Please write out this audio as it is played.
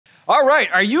All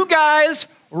right, are you guys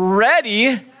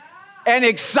ready and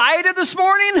excited this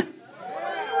morning?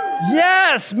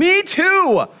 Yes, me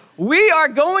too. We are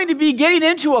going to be getting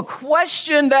into a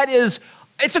question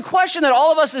it's a question that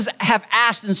all of us have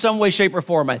asked in some way, shape, or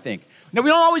form, I think. Now, we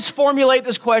don't always formulate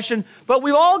this question, but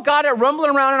we've all got it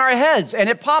rumbling around in our heads, and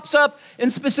it pops up in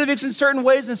specifics in certain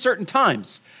ways and certain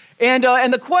times. And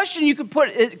the question it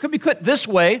could be put this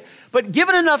way, but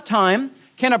given enough time,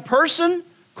 can a person,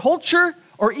 culture,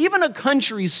 or even a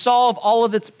country solve all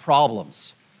of its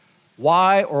problems?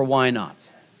 Why or why not?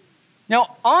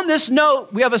 Now, on this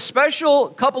note, we have a special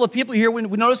couple of people here. We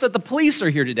noticed that the police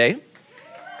are here today.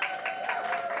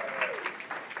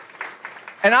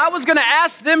 And I was going to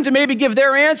ask them to maybe give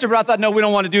their answer, but I thought, no, we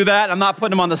don't want to do that. I'm not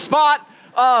putting them on the spot.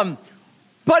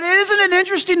 But isn't it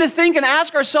interesting to think and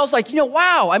ask ourselves,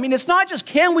 wow, I mean, it's not just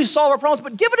can we solve our problems,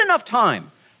 but give it enough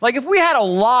time. Like if we had a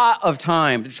lot of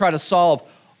time to try to solve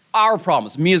our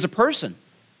problems, me as a person,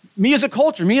 me as a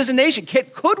culture, me as a nation,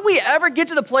 could we ever get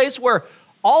to the place where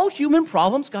all human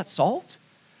problems got solved?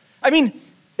 I mean,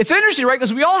 it's interesting, right?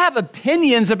 Because we all have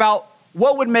opinions about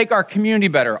what would make our community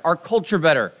better, our culture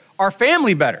better, our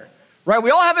family better, right?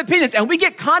 We all have opinions, and we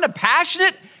get kind of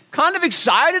passionate, kind of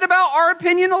excited about our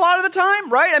opinion a lot of the time,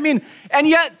 right? I mean, and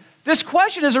yet this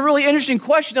question is a really interesting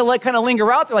question to kind of linger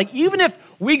out there. Like, even if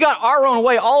we got our own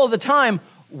way all of the time,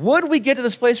 would we get to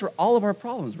this place where all of our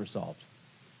problems were solved?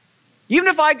 Even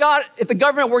if the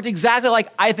government worked exactly like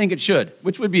I think it should,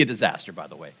 which would be a disaster, by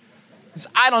the way, because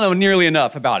I don't know nearly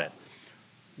enough about it.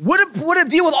 Would it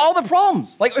deal with all the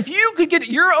problems? Like, if you could get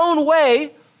your own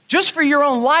way just for your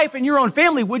own life and your own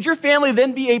family, would your family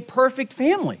then be a perfect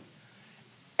family?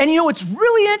 And what's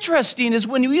really interesting is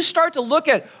when you start to look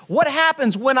at what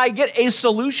happens when I get a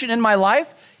solution in my life,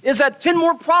 is that 10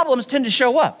 more problems tend to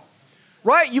show up.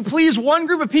 Right? You please one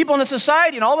group of people in a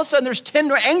society, and all of a sudden there's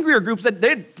 10 angrier groups that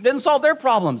didn't solve their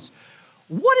problems.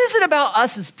 What is it about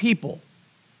us as people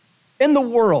in the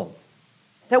world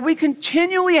that we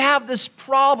continually have this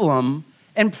problem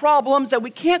and problems that we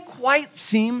can't quite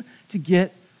seem to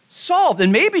get solved?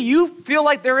 And maybe you feel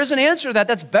like there is an answer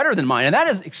that's better than mine, and that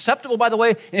is acceptable, by the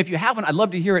way. And if you haven't, I'd love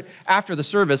to hear it after the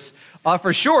service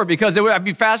for sure, because I'd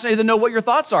be fascinated to know what your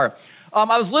thoughts are.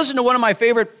 I was listening to one of my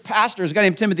favorite pastors, a guy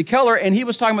named Timothy Keller, and he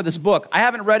was talking about this book. I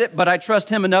haven't read it, but I trust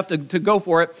him enough to go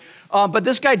for it. But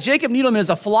this guy, Jacob Needleman, is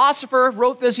a philosopher,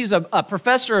 wrote this. He's a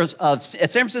professor at San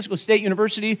Francisco State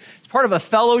University. He's part of a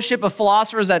fellowship of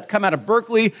philosophers that come out of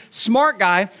Berkeley. Smart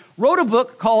guy. Wrote a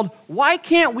book called Why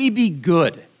Can't We Be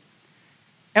Good?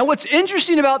 And what's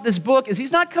interesting about this book is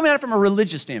he's not coming at it from a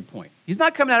religious standpoint. He's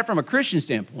not coming at it from a Christian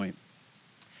standpoint.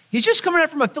 He's just coming at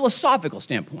it from a philosophical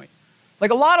standpoint. Like,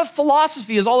 a lot of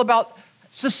philosophy is all about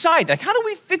society. Like, how do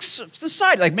we fix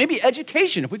society? Like, maybe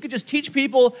education. If we could just teach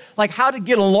people, like, how to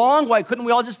get along, why couldn't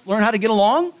we all just learn how to get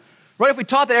along? Right? If we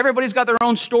taught that everybody's got their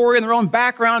own story and their own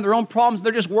background and their own problems,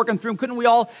 they're just working through them, couldn't we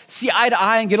all see eye to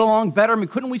eye and get along better? I mean,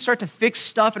 couldn't we start to fix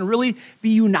stuff and really be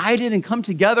united and come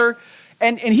together?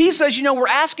 And he says, we're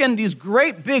asking these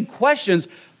great big questions,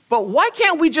 but why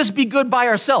can't we just be good by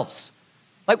ourselves?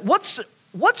 Like,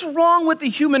 What's wrong with the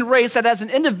human race that as an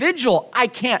individual, I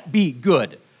can't be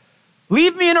good?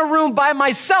 Leave me in a room by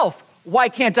myself. Why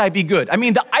can't I be good? I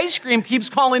mean, the ice cream keeps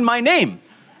calling my name.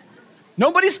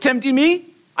 Nobody's tempting me.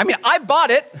 I mean, I bought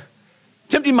it.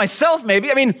 Tempting myself, maybe.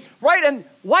 I mean, right? And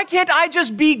why can't I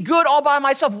just be good all by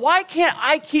myself? Why can't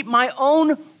I keep my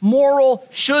own moral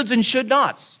shoulds and should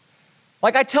nots?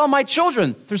 Like I tell my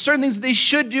children, there's certain things they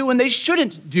should do and they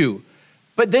shouldn't do.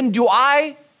 But then do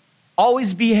I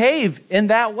always behave in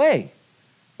that way?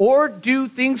 Or do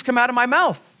things come out of my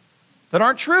mouth that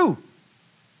aren't true?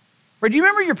 Or do you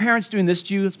remember your parents doing this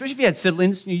to you, especially if you had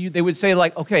siblings? They would say,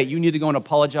 like, okay, you need to go and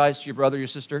apologize to your brother, your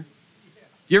sister.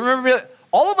 Do you remember?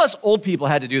 All of us old people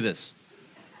had to do this.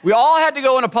 We all had to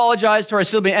go and apologize to our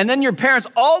sibling, and then your parents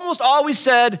almost always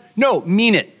said, no,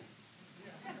 mean it.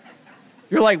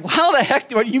 You're like, how the heck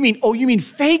do you mean? Oh, you mean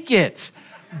fake it.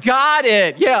 Got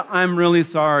it. Yeah, I'm really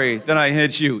sorry that I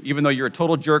hit you, even though you're a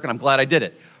total jerk, and I'm glad I did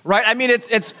it. Right? I mean,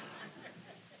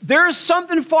 there's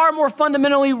something far more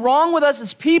fundamentally wrong with us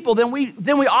as people than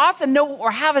we often know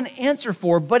or have an answer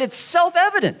for, but it's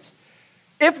self-evident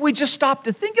if we just stop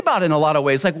to think about it in a lot of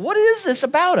ways. Like, what is this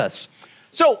about us?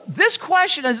 So this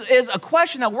question is a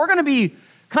question that we're going to be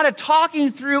kind of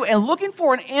talking through and looking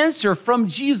for an answer from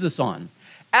Jesus on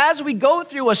as we go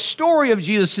through a story of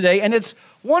Jesus today, and it's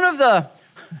one of the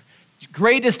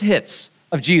greatest hits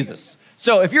of Jesus.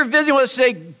 So if you're visiting with us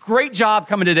today, great job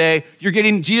coming today. You're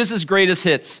getting Jesus' greatest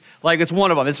hits. Like, it's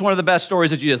one of them. It's one of the best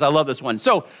stories of Jesus. I love this one.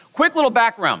 So quick little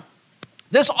background.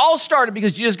 This all started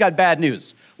because Jesus got bad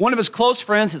news. one of his close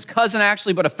friends, his cousin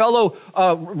actually, but a fellow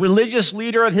religious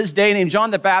leader of his day named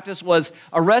John the Baptist was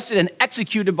arrested and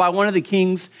executed by one of the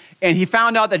kings. And he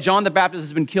found out that John the Baptist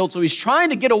has been killed. So he's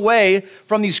trying to get away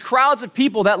from these crowds of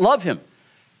people that love him.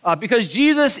 Because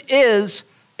Jesus is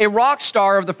a rock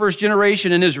star of the first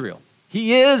generation in Israel.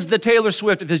 He is the Taylor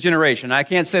Swift of his generation. I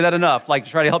can't say that enough, like to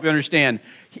try to help you understand.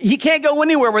 He can't go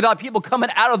anywhere without people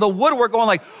coming out of the woodwork going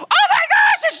like, oh my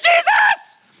gosh, it's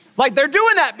Jesus! Like they're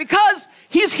doing that because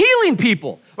he's healing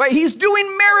people, right? He's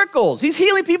doing miracles. He's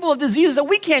healing people of diseases that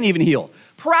we can't even heal.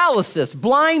 Paralysis,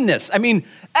 blindness,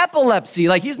 epilepsy.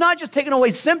 Like he's not just taking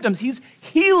away symptoms, he's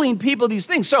healing people of these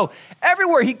things. So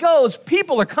everywhere he goes,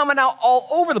 people are coming out all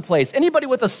over the place. Anybody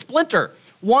with a splinter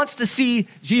wants to see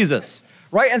Jesus,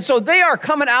 right? And so they are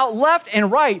coming out left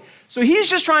and right. So he's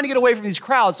just trying to get away from these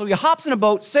crowds. So he hops in a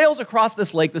boat, sails across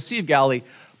this lake, the Sea of Galilee.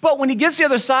 But when he gets to the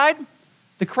other side,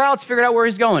 the crowds figured out where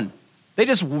he's going. They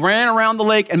just ran around the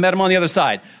lake and met him on the other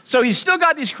side. So he's still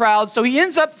got these crowds. So he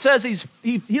ends up, says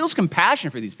he feels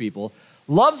compassion for these people,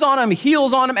 loves on them,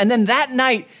 heals on them. And then that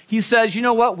night he says, you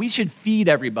know what? We should feed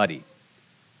everybody.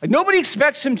 Like nobody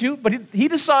expects him to, but he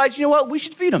decides, you know what? We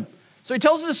should feed them. So he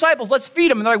tells the disciples, let's feed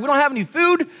them. And they're like, we don't have any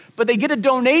food, but they get a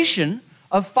donation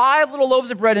of 5 little loaves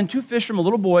of bread and 2 fish from a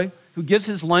little boy who gives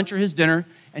his lunch or his dinner.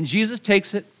 And Jesus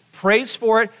takes it, prays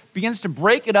for it, begins to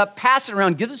break it up, pass it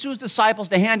around, gives it to his disciples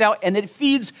to hand out, and it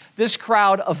feeds this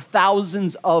crowd of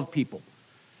thousands of people.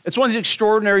 It's one of these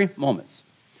extraordinary moments.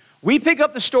 We pick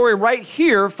up the story right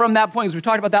here from that point, because we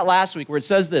talked about that last week, where it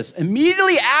says this.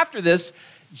 Immediately after this,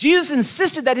 Jesus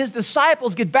insisted that his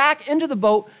disciples get back into the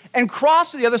boat and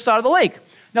cross to the other side of the lake.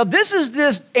 Now, this is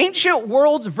this ancient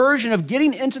world's version of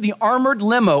getting into the armored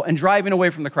limo and driving away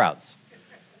from the crowds,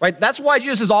 right? That's why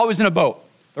Jesus is always in a boat.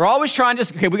 They're always trying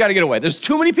to, okay, we got to get away. There's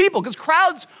too many people because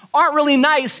crowds aren't really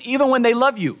nice even when they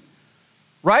love you,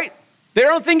 right? They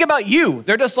don't think about you.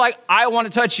 They're just like, I want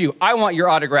to touch you. I want your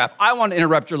autograph. I want to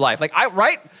interrupt your life. Like,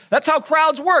 right? That's how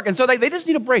crowds work. And so they just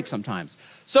need a break sometimes.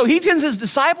 So he sends his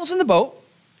disciples in the boat,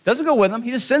 doesn't go with them.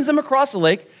 He just sends them across the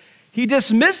lake. He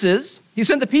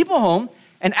sent the people home.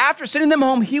 And after sending them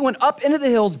home, he went up into the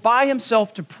hills by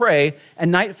himself to pray, and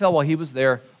night fell while he was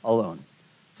there alone.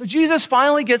 So Jesus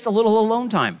finally gets a little alone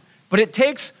time, but it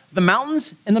takes the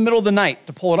mountains in the middle of the night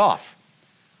to pull it off.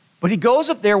 But he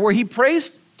goes up there where he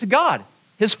prays to God,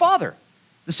 his Father,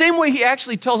 the same way he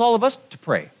actually tells all of us to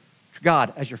pray to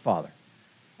God as your Father.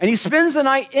 And he spends the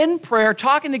night in prayer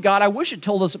talking to God. I wish it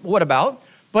told us what about,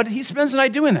 but he spends the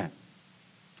night doing that.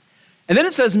 And then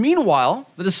it says, meanwhile,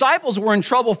 the disciples were in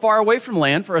trouble far away from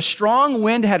land, for a strong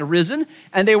wind had arisen,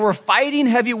 and they were fighting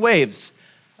heavy waves.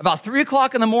 About 3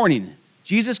 o'clock in the morning,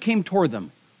 Jesus came toward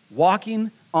them,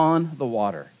 walking on the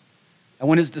water. And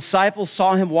when his disciples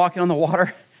saw him walking on the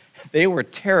water, they were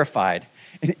terrified,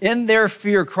 and in their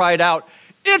fear cried out,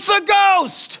 "It's a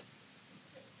ghost!"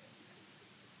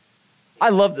 I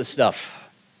love this stuff.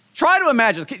 Try to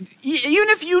imagine, even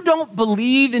if you don't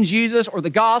believe in Jesus or the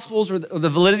Gospels or the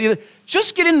validity of it,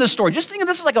 just get into the story. Just think of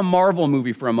this as like a Marvel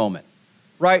movie for a moment,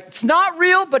 right? It's not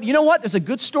real, but you know what? There's a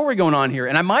good story going on here,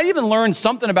 and I might even learn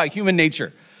something about human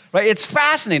nature, right? It's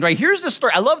fascinating, right? Here's the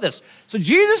story. I love this. So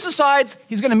Jesus decides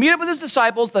he's going to meet up with his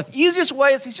disciples. The easiest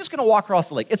way is he's just going to walk across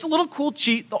the lake. It's a little cool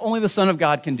cheat that only the Son of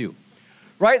God can do,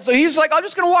 right? So he's like, I'm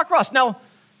just going to walk across. Now,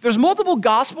 there's multiple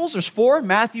Gospels. There's 4,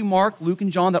 Matthew, Mark, Luke,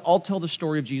 and John, that all tell the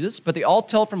story of Jesus, but they all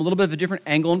tell it from a little bit of a different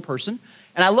angle and person.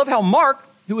 And I love how Mark,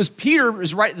 who is Peter,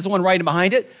 is the one writing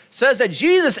behind it, says that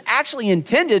Jesus actually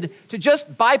intended to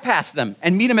just bypass them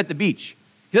and meet him at the beach.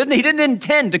 He didn't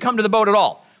intend to come to the boat at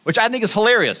all, which I think is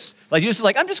hilarious. Like Jesus is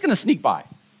like, I'm just going to sneak by,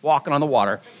 walking on the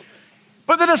water.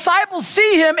 But the disciples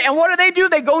see him, and what do?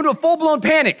 They go into a full-blown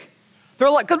panic. They're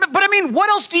like, but I mean, what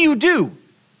else do you do?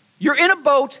 You're in a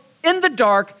boat, in the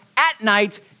dark, at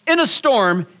night, in a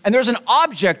storm, and there's an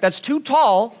object that's too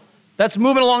tall that's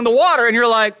moving along the water, and you're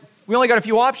like, we only got a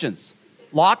few options.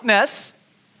 Loch Ness,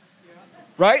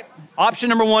 right? Option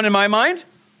number 1 in my mind.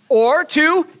 Or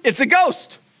 2, it's a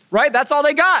ghost, right? That's all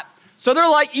they got. So they're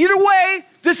like, either way,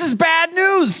 this is bad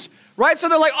news, right? So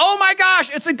they're like, oh my gosh,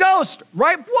 it's a ghost,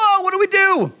 right? Whoa, what do we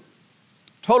do?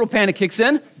 Total panic kicks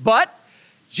in, but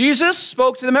Jesus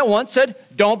spoke to them at once, said,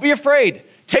 don't be afraid.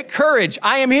 Take courage,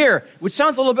 I am here, which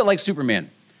sounds a little bit like Superman.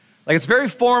 Like it's very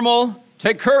formal,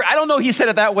 take courage. I don't know he said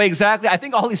it that way exactly. I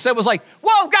think all he said was like,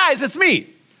 whoa, guys, it's me.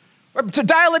 To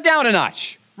dial it down a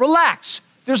notch, relax.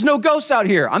 There's no ghosts out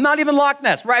here. I'm not even Loch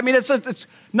Ness, right? I mean, it's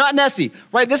not Nessie,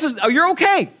 right? You're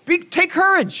okay, take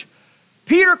courage.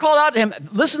 Peter called out to him,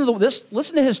 listen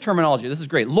to his terminology. This is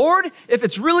great. Lord, if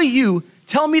it's really you,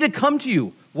 tell me to come to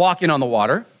you walking on the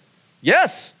water.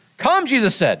 Yes, come,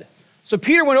 Jesus said. So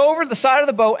Peter went over to the side of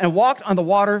the boat and walked on the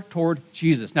water toward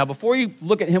Jesus. Now, before you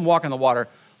look at him walk on the water,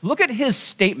 look at his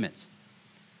statement.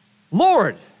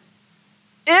 Lord,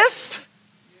 if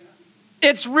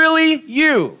it's really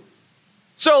you.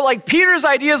 So like Peter's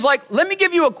idea is like, let me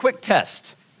give you a quick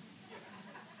test.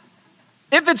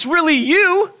 If it's really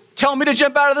you, tell me to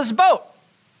jump out of this boat.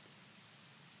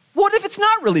 What if it's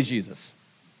not really Jesus?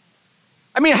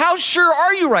 I mean, how sure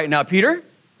are you right now, Peter?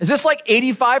 Is this like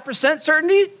 85%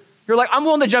 certainty? You're like, I'm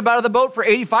willing to jump out of the boat for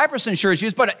 85% sure it's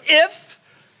Jesus, but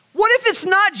what if it's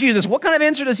not Jesus? What kind of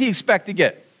answer does he expect to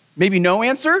get? Maybe no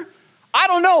answer? I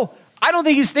don't know. I don't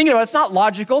think he's thinking about it. It's not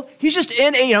logical. He's just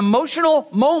in an emotional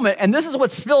moment, and this is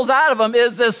what spills out of him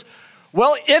is this,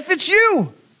 well, if it's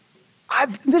you.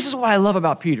 This is what I love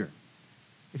about Peter.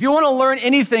 If you want to learn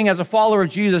anything as a follower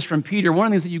of Jesus from Peter, one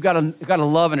of the things that you've got to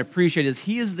love and appreciate is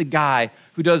he is the guy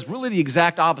who does really the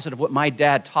exact opposite of what my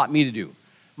dad taught me to do.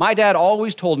 My dad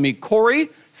always told me, Cory,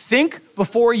 think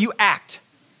before you act.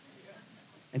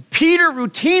 And Peter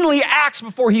routinely acts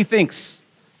before he thinks.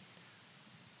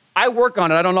 I work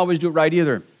on it. I don't always do it right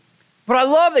either. But I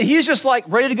love that he's just like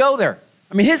ready to go there.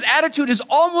 I mean, his attitude is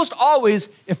almost always,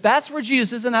 if that's where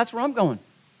Jesus is, then that's where I'm going.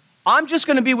 I'm just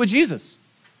going to be with Jesus.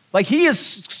 Like he is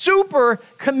super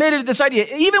committed to this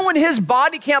idea. Even when his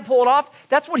body can't pull it off,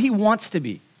 that's what he wants to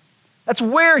be. That's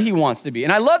where he wants to be.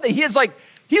 And I love that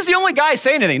he's the only guy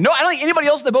saying anything. No, I don't think anybody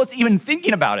else in the boat's even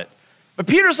thinking about it. But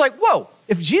Peter's like, whoa,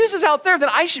 if Jesus is out there, then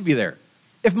I should be there.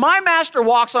 If my master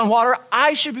walks on water,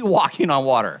 I should be walking on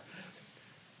water.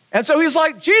 And so he's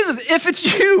like, Jesus, if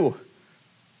it's you,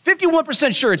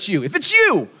 51% sure it's you. If it's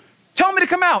you, tell me to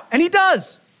come out. And he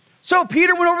does. So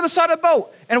Peter went over the side of the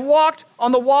boat and walked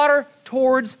on the water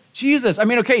towards Jesus. I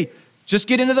mean, okay, just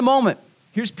get into the moment.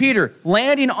 Here's Peter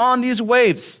landing on these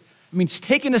waves. I mean, he's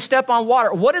taking a step on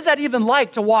water. What is that even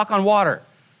like to walk on water?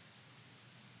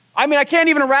 I mean, I can't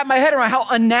even wrap my head around how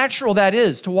unnatural that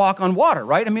is to walk on water,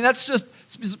 right? I mean, that's just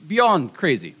it's beyond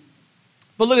crazy.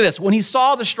 But look at this. When he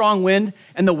saw the strong wind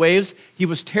and the waves, he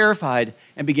was terrified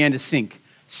and began to sink.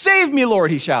 Save me, Lord,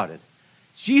 he shouted.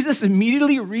 Jesus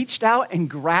immediately reached out and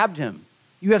grabbed him.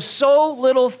 You have so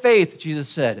little faith, Jesus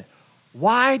said.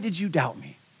 Why did you doubt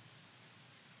me?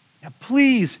 Now,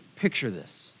 please picture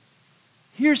this.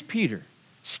 Here's Peter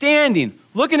standing,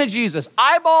 looking at Jesus,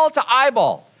 eyeball to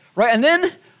eyeball, right? And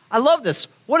then, I love this.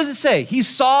 What does it say? He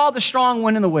saw the strong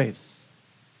wind and the waves.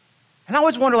 And I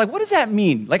always wonder, like, what does that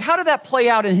mean? Like, how did that play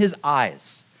out in his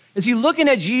eyes? Is he looking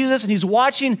at Jesus and he's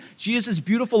watching Jesus'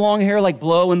 beautiful long hair like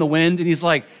blow in the wind and he's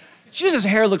like, Jesus'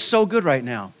 hair looks so good right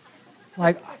now.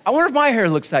 Like, I wonder if my hair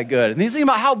looks that good. And he's thinking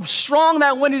about how strong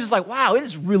that wind is. He's like, wow, it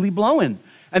is really blowing.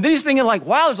 And then he's thinking like,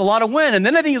 wow, there's a lot of wind. And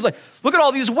then I think he's like, look at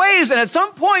all these waves. And at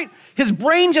some point, his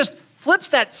brain just flips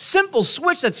that simple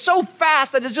switch that's so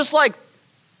fast that it's just like,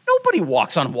 nobody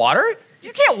walks on water.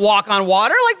 You can't walk on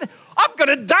water. Like, I'm going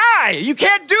to die. You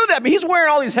can't do that. I mean, he's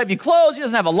wearing all these heavy clothes. He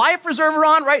doesn't have a life preserver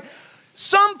on, right?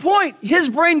 Some point, his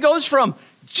brain goes from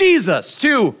Jesus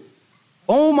to,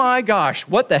 oh my gosh,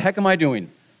 what the heck am I doing?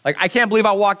 Like, I can't believe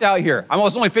I walked out here. I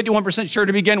was only 51% sure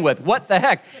to begin with. What the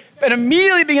heck? And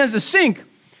immediately begins to sink.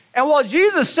 And while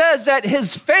Jesus says that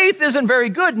his faith isn't very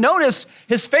good, notice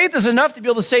his faith is enough to be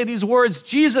able to say these words,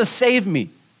 Jesus, save me.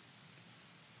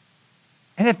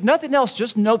 And if nothing else,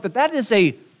 just note that that is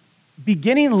a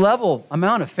beginning level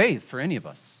amount of faith for any of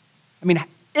us. I mean,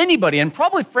 anybody, and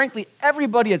probably frankly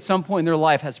everybody at some point in their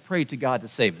life has prayed to God to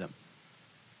save them.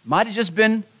 Might have just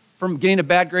been from getting a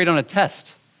bad grade on a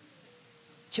test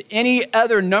to any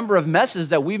other number of messes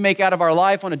that we make out of our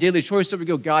life on a daily choice that we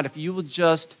go, God, if you will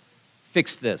just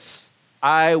fix this,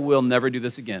 I will never do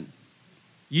this again.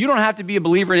 You don't have to be a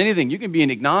believer in anything. You can be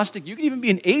an agnostic. You can even be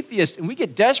an atheist. And we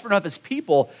get desperate enough as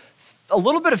people, a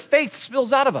little bit of faith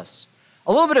spills out of us.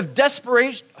 A little bit of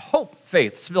desperation, hope,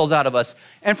 faith spills out of us.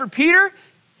 And for Peter,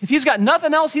 if he's got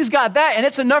nothing else, he's got that. And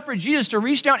it's enough for Jesus to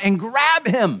reach down and grab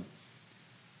him.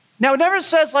 Now, it never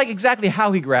says like exactly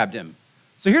how he grabbed him.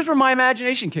 So here's where my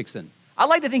imagination kicks in. I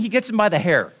like to think he gets him by the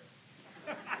hair.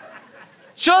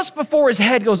 Just before his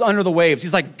head goes under the waves,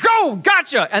 he's like, go,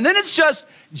 gotcha. And then it's just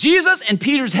Jesus and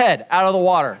Peter's head out of the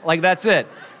water. Like, that's it.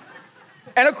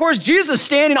 And of course, Jesus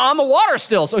standing on the water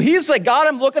still. So he's like, got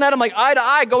him looking at him like eye to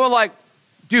eye, going like,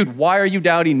 dude, why are you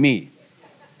doubting me?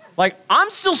 Like,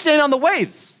 I'm still standing on the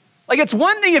waves. Like, it's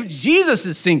one thing if Jesus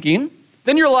is sinking,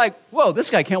 then you're like, whoa, this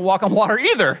guy can't walk on water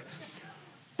either.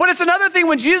 But it's another thing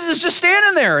when Jesus is just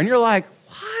standing there and you're like,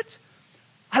 what?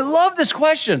 I love this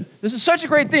question. This is such a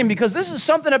great thing because this is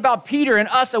something about Peter and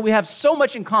us that we have so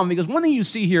much in common. Because one thing you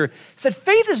see here is that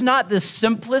faith is not this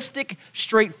simplistic,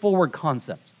 straightforward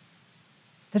concept.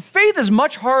 that faith is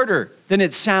much harder than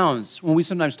it sounds when we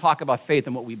sometimes talk about faith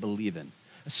and what we believe in,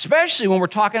 especially when we're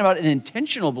talking about an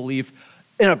intentional belief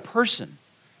in a person,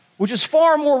 which is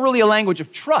far more really a language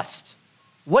of trust.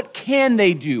 What can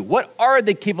they do? What are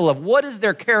they capable of? What is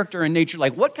their character and nature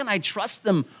like? What can I trust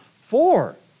them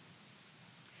for?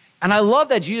 And I love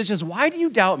that Jesus says, why do you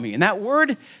doubt me? And that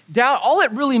word doubt, all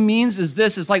it really means is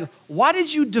this, is like, why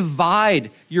did you divide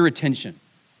your attention?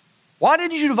 Why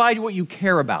did you divide what you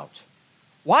care about?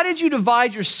 Why did you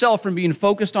divide yourself from being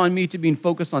focused on me to being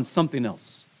focused on something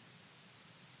else?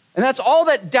 And that's all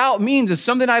that doubt means, is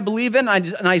something I believe in,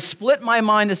 and I split my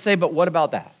mind to say, but what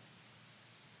about that?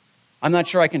 I'm not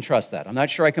sure I can trust that. I'm not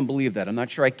sure I can believe that. I'm not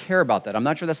sure I care about that. I'm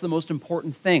not sure that's the most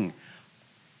important thing.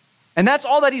 And that's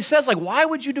all that he says. Like, why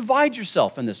would you divide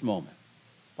yourself in this moment?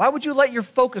 Why would you let your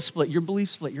focus split, your belief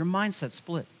split, your mindset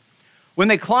split? When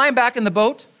they climbed back in the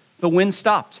boat, the wind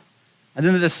stopped. And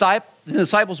then the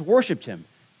disciples worshiped him.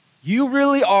 You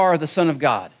really are the Son of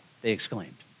God, they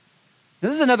exclaimed. Now,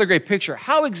 this is another great picture.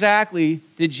 How exactly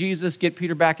did Jesus get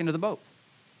Peter back into the boat?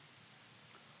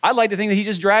 I'd like to think that he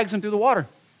just drags him through the water.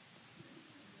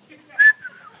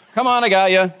 Come on, I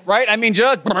got you, right? I mean,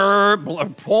 just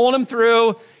pulling him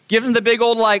through, gives him the big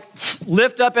old, like,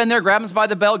 lift up in there, grabs him by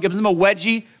the belt, gives him a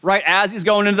wedgie, right, as he's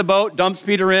going into the boat, dumps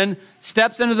Peter in,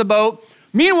 steps into the boat.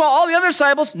 Meanwhile, all the other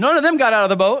disciples, none of them got out of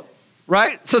the boat,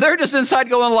 right? So they're just inside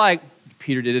going like,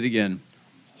 Peter did it again.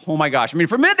 Oh my gosh. I mean,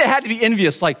 for a minute they had to be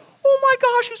envious, like, oh my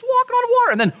gosh, he's walking on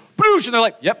water. And then, bloosh, and they're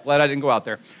like, yep, glad I didn't go out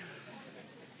there.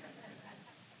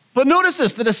 But notice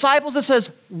this, the disciples, it says,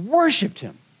 worshiped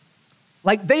him.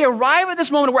 Like, they arrive at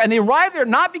this moment where, and they arrive there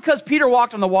not because Peter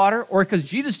walked on the water or because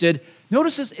Jesus did.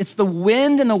 Notice this, it's the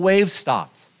wind and the waves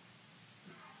stopped.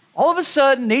 All of a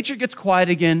sudden, nature gets quiet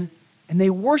again, and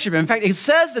they worship him. In fact, it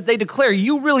says that they declare,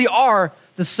 you really are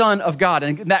the Son of God.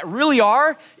 And that really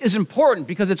are is important,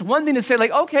 because it's one thing to say, like,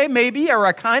 okay, maybe, or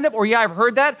I kind of, or yeah, I've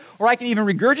heard that, or I can even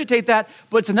regurgitate that.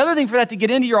 But it's another thing for that to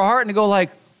get into your heart and to go like,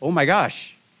 oh my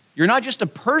gosh, you're not just a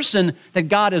person that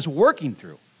God is working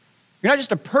through. You're not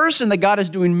just a person that God is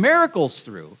doing miracles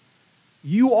through.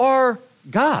 You are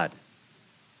God.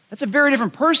 That's a very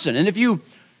different person. And if you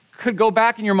could go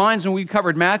back in your minds when we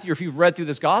covered Matthew, or if you've read through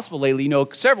this gospel lately, you know,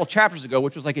 several chapters ago,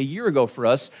 which was like a year ago for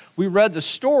us, we read the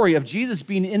story of Jesus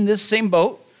being in this same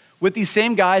boat with these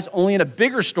same guys, only in a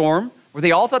bigger storm, where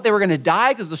they all thought they were going to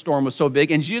die because the storm was so big,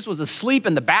 and Jesus was asleep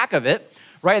in the back of it.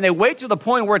 Right, and they wait to the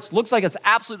point where it looks like it's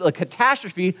absolutely a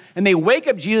catastrophe, and they wake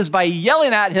up Jesus by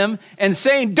yelling at him and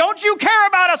saying, don't you care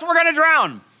about us? We're going to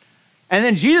drown. And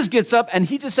then Jesus gets up, and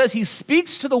he just says, he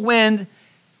speaks to the wind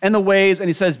and the waves, and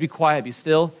he says, be quiet, be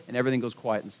still, and everything goes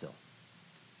quiet and still.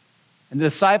 And the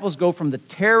disciples go from the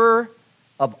terror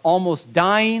of almost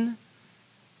dying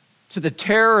to the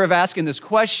terror of asking this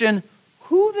question,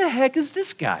 who the heck is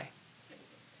this guy?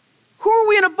 Who are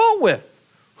we in a boat with?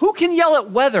 Who can yell at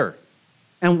weather?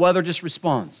 And weather just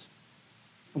responds.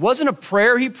 It wasn't a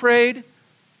prayer he prayed.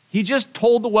 He just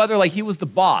told the weather like he was the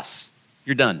boss.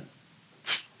 You're done.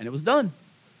 And it was done.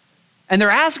 And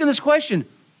they're asking this question,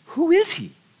 who is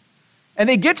he? And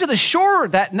they get to the shore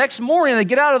that next morning, and they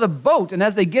get out of the boat. And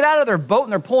as they get out of their boat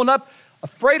and they're pulling up,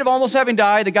 afraid of almost having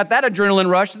died, they got that adrenaline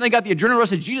rush. Then they got the adrenaline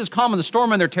rush of Jesus calming the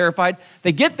storm, and they're terrified.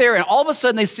 They get there, and all of a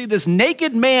sudden they see this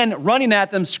naked man running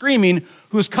at them, screaming,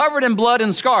 who's covered in blood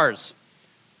and scars.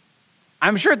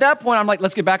 I'm sure at that point, I'm like,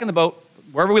 let's get back in the boat.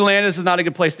 Wherever we land, this is not a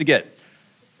good place to get.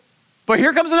 But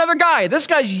here comes another guy. This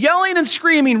guy's yelling and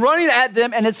screaming, running at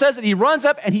them, and it says that he runs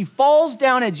up and he falls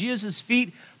down at Jesus'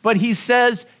 feet, but he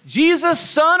says, Jesus,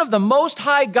 Son of the Most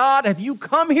High God, have you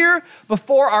come here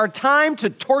before our time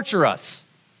to torture us?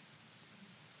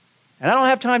 And I don't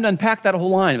have time to unpack that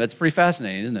whole line, but it's pretty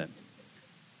fascinating, isn't it?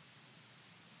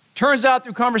 Turns out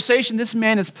through conversation, this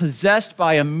man is possessed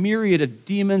by a myriad of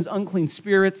demons, unclean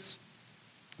spirits,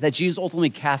 that Jesus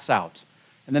ultimately casts out.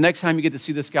 And the next time you get to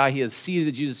see this guy, he is seated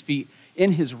at Jesus' feet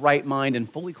in his right mind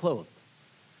and fully clothed.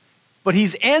 But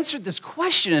he's answered this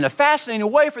question in a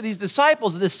fascinating way for these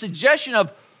disciples, this suggestion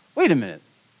of, wait a minute,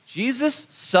 Jesus,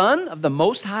 Son of the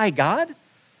Most High God?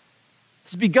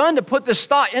 Has begun to put this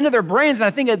thought into their brains. And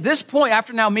I think at this point,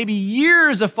 after now maybe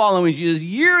years of following Jesus,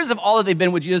 years of all that they've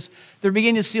been with Jesus, they're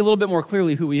beginning to see a little bit more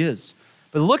clearly who he is.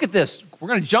 But look at this. We're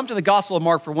going to jump to the Gospel of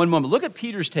Mark for one moment. Look at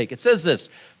Peter's take. It says this.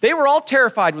 They were all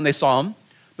terrified when they saw him,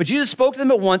 but Jesus spoke to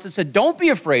them at once and said, don't be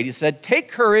afraid. He said, take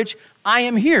courage. I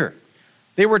am here.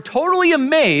 They were totally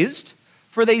amazed,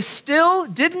 for they still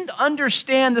didn't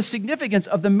understand the significance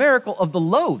of the miracle of the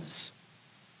loaves.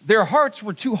 Their hearts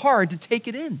were too hard to take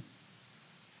it in.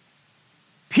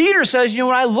 Peter says, you know,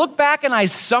 when I look back and I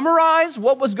summarize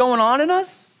what was going on in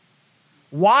us,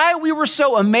 Why we were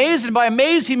so amazed, and by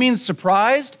amazed he means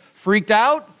surprised, freaked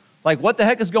out, like what the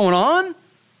heck is going on?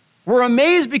 We're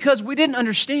amazed because we didn't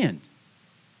understand.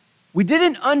 We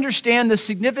didn't understand the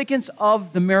significance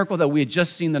of the miracle that we had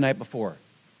just seen the night before.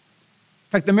 In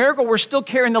fact, the miracle, we're still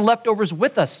carrying the leftovers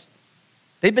with us.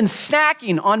 They've been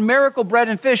snacking on miracle bread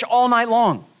and fish all night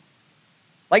long.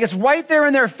 Like it's right there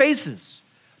in their faces.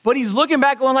 But he's looking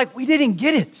back going like, we didn't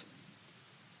get it.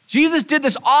 Jesus did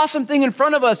this awesome thing in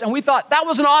front of us, and we thought that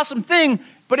was an awesome thing,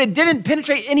 but it didn't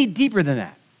penetrate any deeper than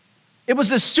that. It was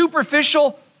this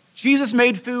superficial, Jesus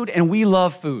made food, and we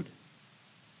love food.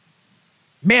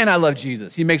 Man, I love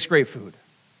Jesus. He makes great food.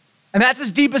 And that's as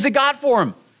deep as it got for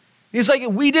him. He's like,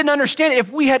 we didn't understand it.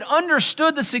 If we had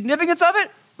understood the significance of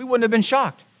it, we wouldn't have been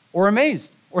shocked or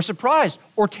amazed or surprised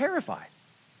or terrified.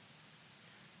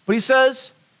 But he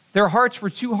says their hearts were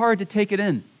too hard to take it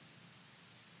in.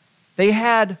 They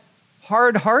had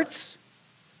hard hearts.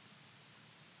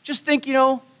 Just think,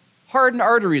 hardened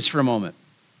arteries for a moment.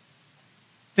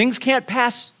 Things can't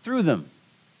pass through them.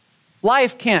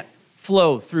 Life can't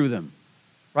flow through them,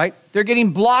 right? They're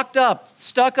getting blocked up,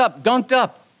 stuck up, gunked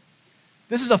up.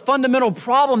 This is a fundamental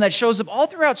problem that shows up all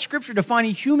throughout Scripture,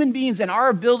 defining human beings and our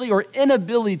ability or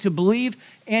inability to believe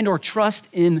and or trust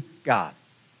in God.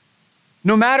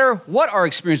 No matter what our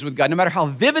experience with God, no matter how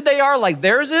vivid they are like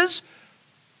theirs is,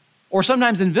 or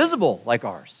sometimes invisible like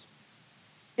ours.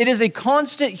 It is a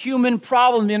constant human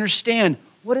problem to understand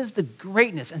what is the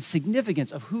greatness and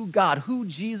significance of who God, who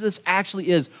Jesus actually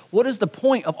is. What is the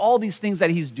point of all these things that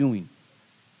he's doing?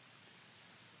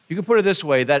 You can put it this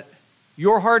way, that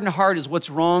your hardened heart is what's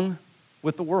wrong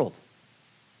with the world.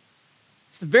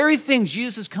 It's the very thing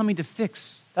Jesus is coming to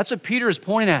fix. That's what Peter is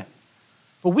pointing at.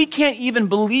 But we can't even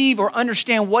believe or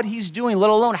understand what he's doing, let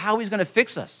alone how he's going to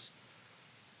fix us.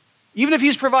 Even if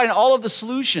he's providing all of the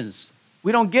solutions,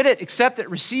 we don't get it, accept it,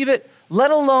 receive it,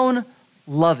 let alone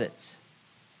love it.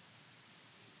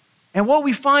 And what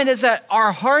we find is that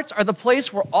our hearts are the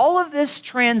place where all of this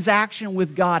transaction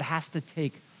with God has to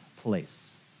take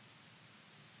place.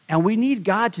 And we need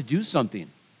God to do something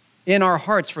in our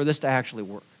hearts for this to actually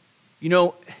work.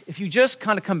 If you just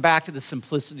kind of come back to the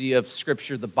simplicity of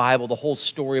Scripture, the Bible, the whole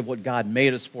story of what God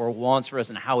made us for, wants for us,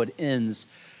 and how it ends,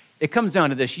 it comes down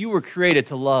to this. You were created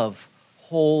to love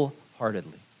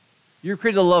wholeheartedly. You were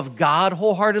created to love God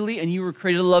wholeheartedly, and you were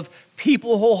created to love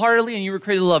people wholeheartedly, and you were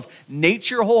created to love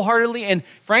nature wholeheartedly, and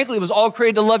frankly, it was all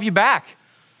created to love you back.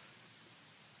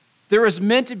 There was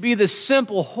meant to be this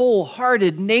simple,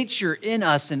 wholehearted nature in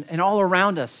us and all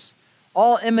around us,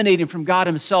 all emanating from God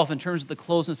himself in terms of the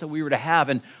closeness that we were to have.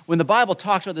 And when the Bible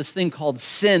talks about this thing called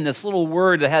sin, this little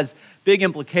word that has big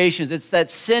implications, it's that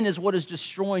sin is what is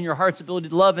destroying your heart's ability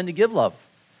to love and to give love.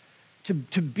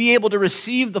 To be able to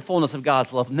receive the fullness of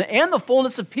God's love and the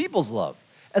fullness of people's love,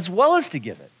 as well as to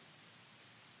give it.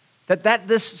 That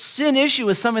this sin issue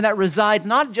is something that resides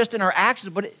not just in our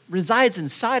actions, but it resides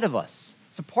inside of us.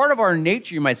 It's a part of our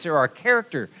nature, you might say, or our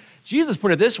character. Jesus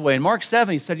put it this way. In Mark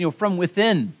 7, he said, from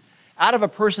within, out of a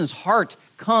person's heart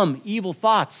come evil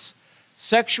thoughts,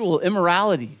 sexual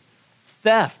immorality,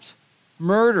 theft,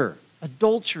 murder,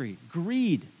 adultery,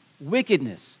 greed,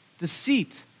 wickedness,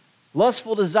 deceit,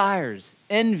 lustful desires,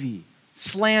 envy,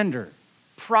 slander,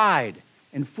 pride,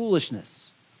 and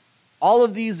foolishness. All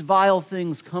of these vile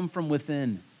things come from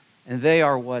within, and they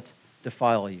are what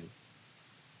defile you.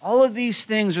 All of these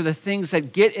things are the things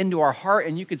that get into our heart,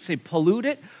 and you could say pollute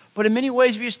it, but in many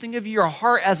ways, if you just think of your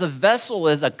heart as a vessel,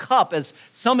 as a cup, as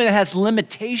something that has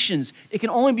limitations, it can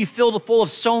only be filled full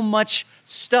of so much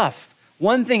stuff.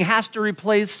 One thing has to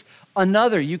replace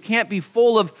another. You can't be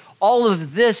full of all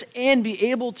of this and be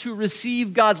able to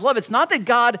receive God's love. It's not that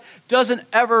God doesn't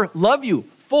ever love you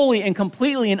fully and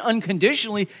completely and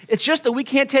unconditionally. It's just that we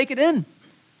can't take it in.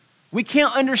 We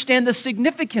can't understand the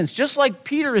significance. Just like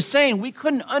Peter is saying, we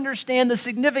couldn't understand the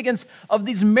significance of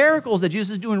these miracles that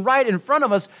Jesus is doing right in front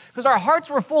of us because our hearts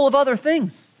were full of other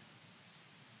things.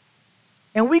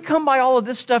 And we come by all of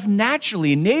this stuff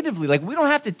naturally, natively. Like we don't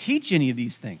have to teach any of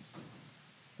these things.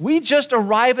 We just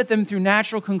arrive at them through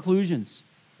natural conclusions.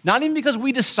 Not even because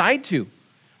we decide to.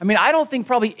 I don't think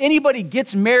probably anybody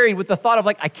gets married with the thought of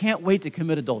I can't wait to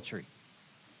commit adultery.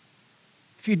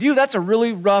 If you do, that's a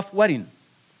really rough wedding.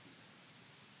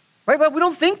 Right? But we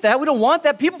don't think that. We don't want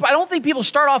that. I don't think people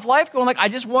start off life going I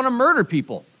just want to murder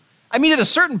people. At a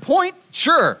certain point,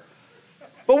 sure.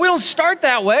 But we don't start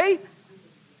that way.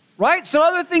 Right? Some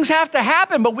other things have to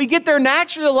happen, but we get there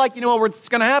naturally it's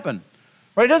going to happen.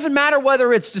 Right? It doesn't matter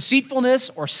whether it's deceitfulness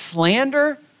or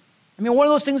slander. One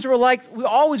of those things where we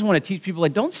always want to teach people,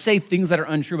 don't say things that are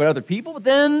untrue about other people, but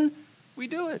then we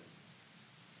do it.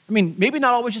 I mean, maybe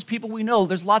not always just people we know.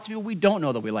 There's lots of people we don't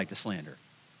know that we like to slander.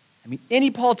 I mean, any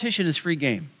politician is free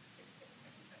game.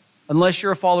 Unless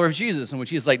you're a follower of Jesus, in which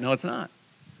he's like, no, it's not.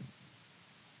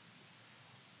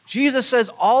 Jesus says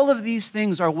all of these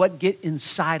things are what get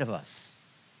inside of us,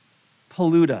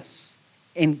 pollute us,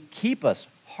 and keep us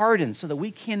hardened so that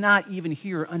we cannot even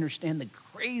hear or understand the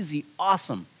crazy,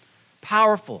 awesome,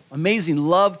 powerful, amazing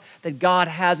love that God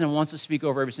has and wants to speak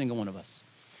over every single one of us.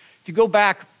 If you go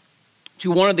back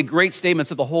to one of the great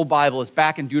statements of the whole Bible, it's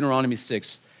back in Deuteronomy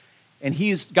 6. And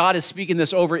God is speaking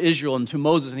this over Israel and to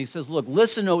Moses, and he says, look,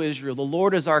 listen, O Israel, the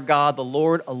Lord is our God, the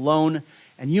Lord alone,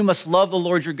 and you must love the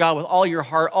Lord your God with all your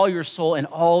heart, all your soul, and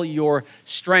all your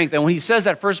strength. And when he says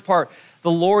that first part,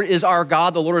 the Lord is our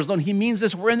God, the Lord is alone, he means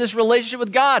this, we're in this relationship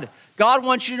with God. God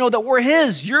wants you to know that we're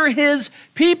his, you're his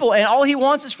people, and all he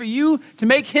wants is for you to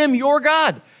make him your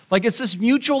God. Like it's this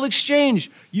mutual exchange.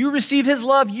 You receive his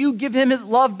love, you give him his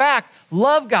love back.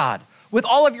 Love God with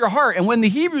all of your heart. And when the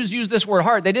Hebrews used this word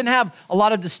heart, they didn't have a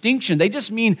lot of distinction. They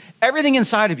just mean everything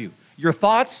inside of you. Your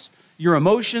thoughts, your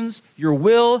emotions, your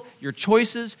will, your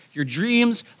choices, your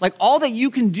dreams, like all that you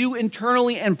can do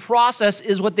internally and process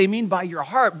is what they mean by your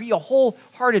heart. Be a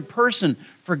wholehearted person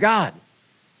for God.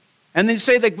 And then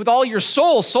say that with all your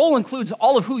soul, soul includes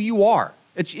all of who you are.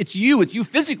 It's you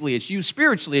physically, it's you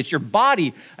spiritually, it's your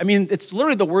body. I mean, it's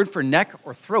literally the word for neck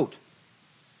or throat.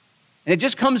 And it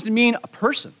just comes to mean a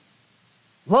person.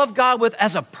 Love God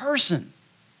as a person,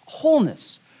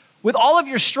 wholeness. With all of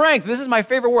your strength, this is my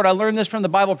favorite word. I learned this from the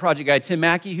Bible Project guy, Tim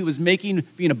Mackey, who was making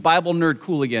being a Bible nerd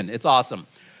cool again. It's awesome.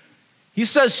 He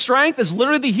says strength is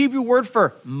literally the Hebrew word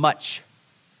for much.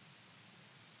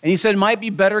 And he said it might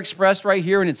be better expressed right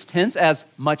here in its tense as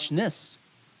muchness,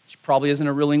 which probably isn't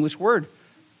a real English word.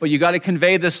 But you got to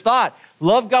convey this thought.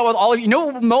 Love God with all of you. You know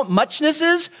what muchness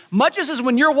is? Muchness is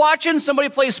when you're watching somebody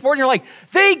play sport and you're like,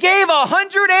 they gave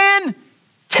 110%.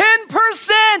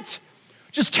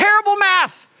 Just terrible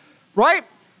math, right?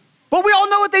 But we all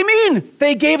know what they mean.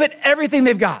 They gave it everything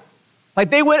they've got.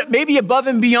 Like they went maybe above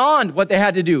and beyond what they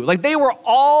had to do. Like they were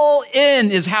all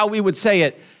in is how we would say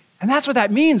it. And that's what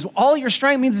that means. All your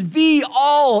strength means be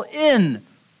all in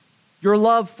your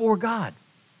love for God.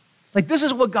 Like this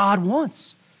is what God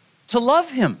wants. To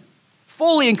love him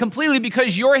fully and completely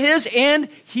because you're his and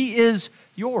he is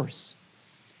yours.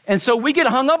 And so we get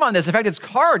hung up on this. In fact, it's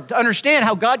hard to understand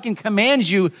how God can command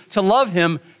you to love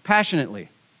him passionately.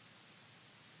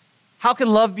 How can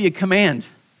love be a command?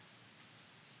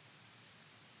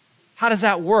 How does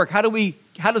that work? How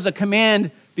does a command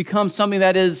become something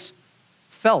that is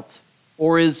felt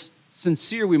or is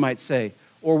sincere, we might say,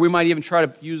 or we might even try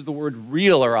to use the word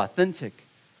real or authentic,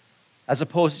 as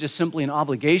opposed to just simply an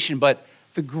obligation. But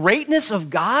the greatness of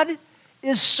God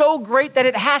is so great that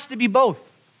it has to be both.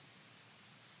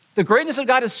 The greatness of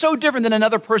God is so different than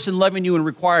another person loving you and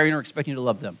requiring or expecting you to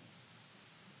love them.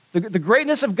 The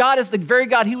greatness of God is the very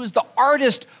God. He was the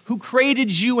artist who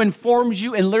created you and formed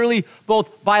you and literally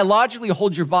both biologically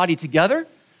holds your body together,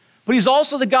 but he's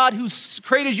also the God who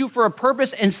created you for a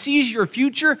purpose and sees your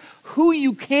future, who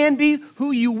you can be,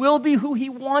 who you will be, who he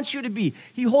wants you to be.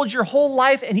 He holds your whole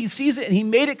life and he sees it and he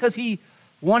made it because he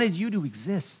wanted you to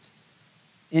exist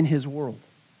in his world.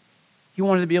 He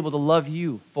wanted to be able to love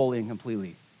you fully and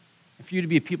completely and for you to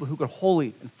be a people who could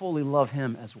wholly and fully love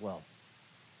him as well.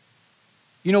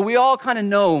 You know, we all kind of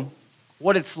know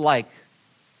what it's like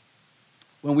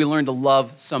when we learn to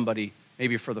love somebody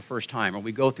maybe for the first time, or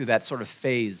we go through that sort of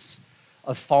phase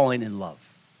of falling in love.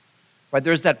 Right?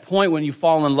 There's that point when you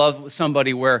fall in love with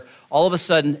somebody where all of a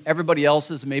sudden everybody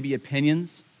else's maybe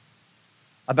opinions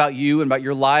about you and about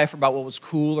your life, or about what was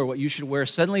cool or what you should wear,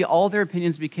 suddenly all their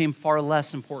opinions became far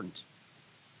less important.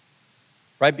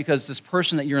 Right? Because this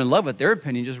person that you're in love with, their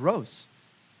opinion just rose.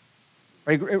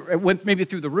 Right? It went maybe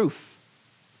through the roof.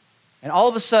 And all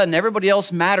of a sudden, everybody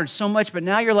else mattered so much, but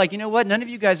now you're like, you know what? None of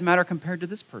you guys matter compared to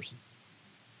this person.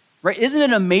 Right? Isn't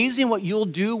it amazing what you'll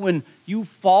do when you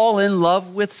fall in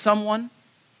love with someone?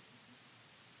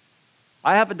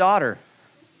 I have a daughter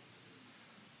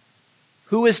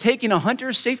who is taking a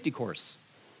hunter's safety course.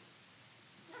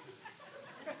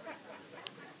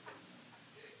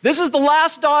 This is the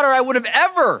last daughter I would have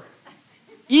ever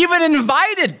even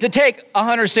invited to take a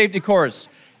hunter's safety course.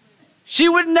 She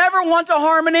would never want to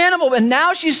harm an animal, and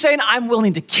now she's saying, I'm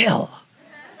willing to kill.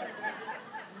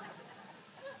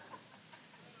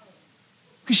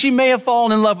 Because she may have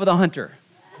fallen in love with a hunter.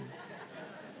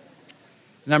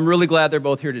 And I'm really glad they're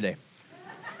both here today.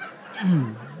 I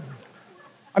mean,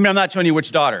 I'm not telling you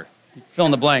which daughter. Fill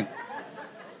in the blank.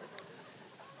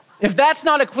 If that's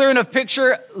not a clear enough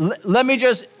picture, let me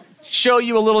just show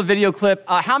you a little video clip.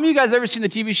 How many of you guys ever seen the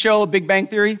TV show Big Bang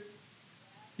Theory?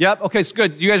 Yep, okay, it's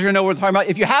good. You guys are gonna know what we're talking about.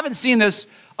 If you haven't seen this,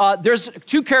 there's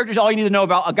two characters all you need to know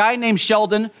about. A guy named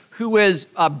Sheldon, who is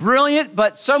brilliant,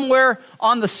 but somewhere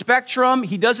on the spectrum.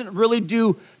 He doesn't really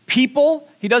do people.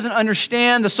 He doesn't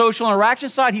understand the social interaction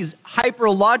side. He's hyper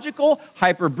logical,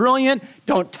 hyper brilliant.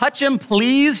 Don't touch him,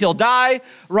 please. He'll die,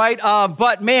 right?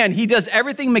 But man, he does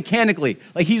everything mechanically.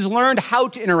 Like he's learned how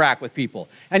to interact with people.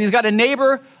 And he's got a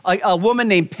neighbor, a woman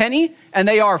named Penny, and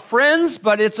they are friends,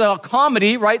 but it's a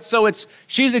comedy, right? So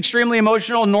she's extremely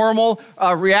emotional, normal,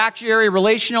 reactionary,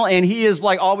 relational, and he is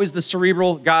like always the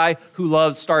cerebral guy who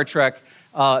loves Star Trek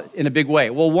in a big way.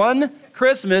 Well, one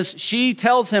Christmas, she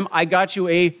tells him, I got you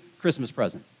a Christmas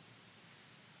present.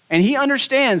 And he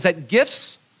understands that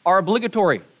gifts are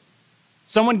obligatory.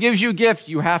 Someone gives you a gift,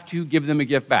 you have to give them a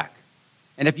gift back.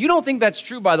 And if you don't think that's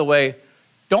true, by the way,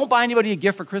 don't buy anybody a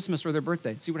gift for Christmas or their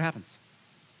birthday. See what happens.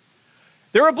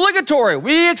 They're obligatory.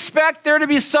 We expect there to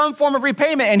be some form of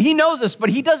repayment, and he knows this, but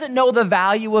he doesn't know the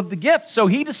value of the gift. So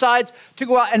he decides to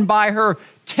go out and buy her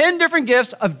 10 different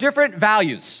gifts of different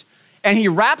values. And he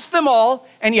wraps them all,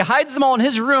 and he hides them all in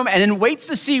his room, and then waits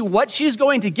to see what she's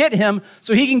going to get him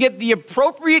so he can get the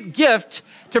appropriate gift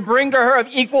to bring to her of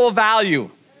equal value.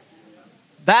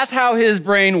 That's how his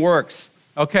brain works.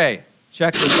 Okay,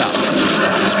 check this out.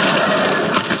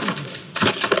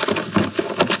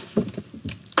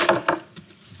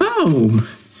 Oh,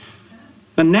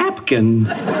 a napkin.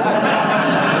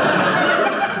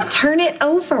 Turn it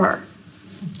over.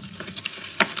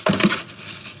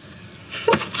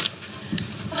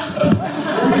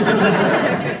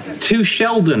 To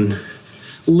Sheldon,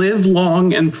 live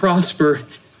long and prosper.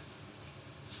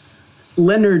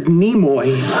 Leonard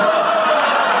Nimoy.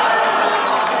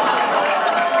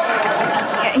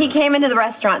 Yeah, he came into the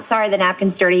restaurant. Sorry, the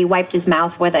napkin's dirty. He wiped his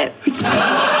mouth with it.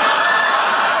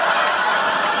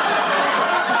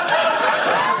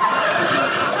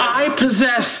 I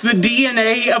possess the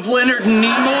DNA of Leonard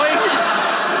Nimoy.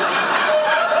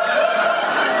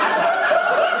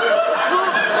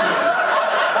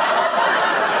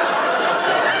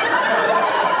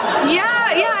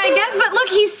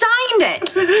 He signed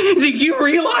it. Do you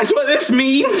realize what this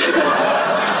means?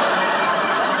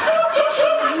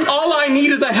 All I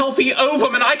need is a healthy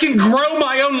ovum and I can grow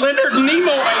my own Leonard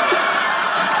Nimoy.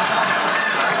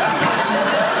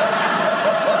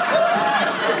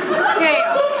 Okay,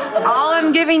 all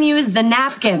I'm giving you is the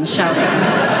napkin, Sheldon.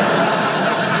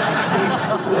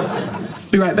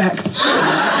 Be right back.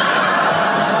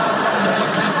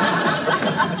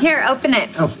 Here, open it.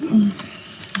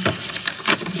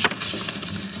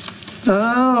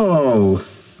 Oh,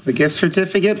 the gift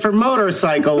certificate for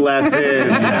motorcycle lessons.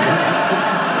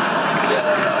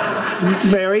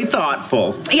 Very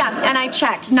thoughtful. Yeah, and I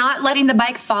checked. Not letting the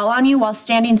bike fall on you while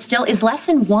standing still is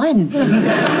lesson 1.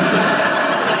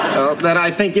 Well, then I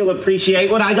think you'll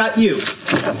appreciate what I got you.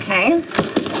 Okay.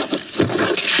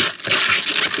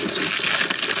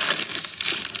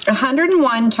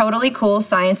 101 totally cool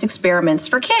science experiments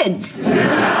for kids.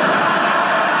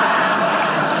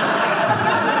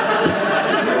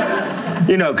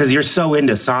 You know, because you're so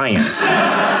into science.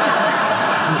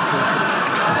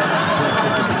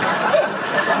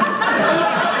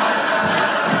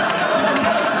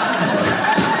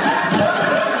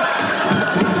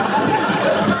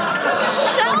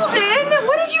 Sheldon,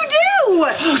 what did you do?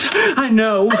 I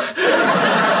know.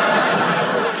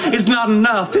 It's not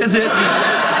enough, is it?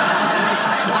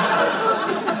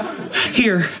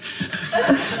 Here.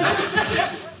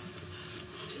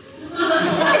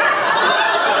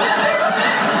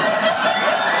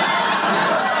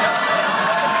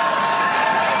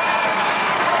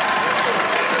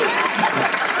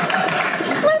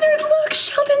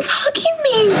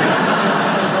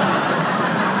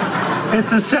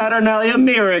 It's a Saturnalia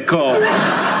miracle.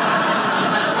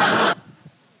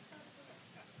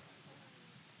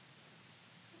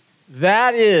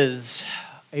 That is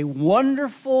a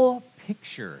wonderful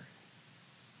picture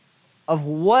of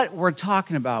what we're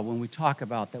talking about when we talk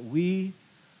about that we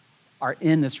are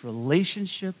in this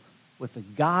relationship with a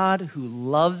God who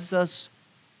loves us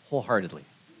wholeheartedly.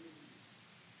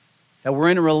 That we're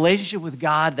in a relationship with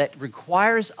God that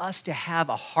requires us to have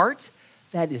a heart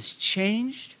that is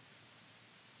changed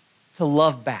to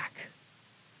love back.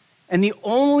 And the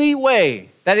only way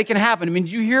that it can happen, I mean,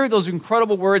 do you hear those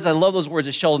incredible words? I love those words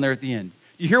of Sheldon there at the end.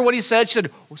 You hear what he said? She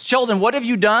said, Sheldon, what have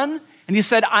you done? And he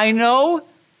said, I know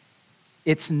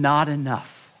it's not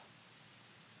enough.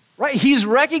 Right? He's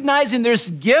recognizing this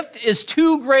gift is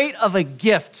too great of a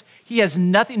gift. He has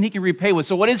nothing he can repay with.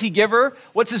 So what does he give her?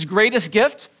 What's his greatest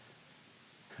gift?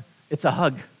 It's a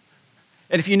hug.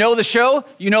 And if you know the show,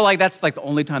 you know that's like the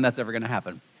only time that's ever going to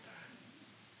happen.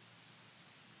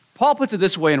 Paul puts it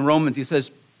this way in Romans. He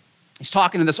says, he's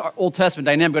talking in this Old Testament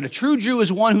dynamic, but a true Jew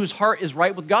is one whose heart is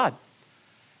right with God.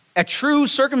 A true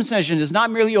circumcision is not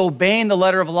merely obeying the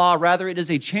letter of law, rather it is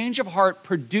a change of heart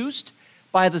produced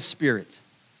by the Spirit.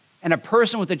 And a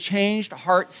person with a changed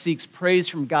heart seeks praise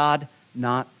from God,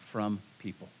 not from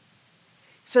people.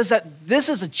 He says that this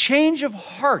is a change of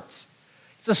heart.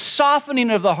 It's a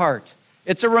softening of the heart.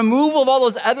 It's a removal of all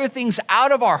those other things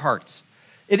out of our hearts.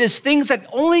 It is things that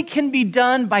only can be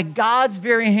done by God's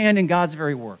very hand and God's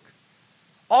very work.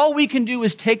 All we can do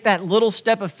is take that little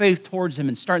step of faith towards him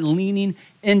and start leaning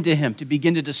into him to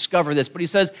begin to discover this. But he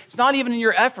says, it's not even in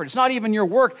your effort. It's not even your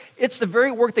work. It's the very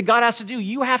work that God has to do.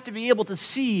 You have to be able to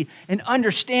see and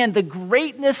understand the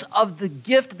greatness of the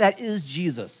gift that is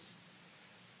Jesus.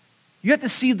 You have to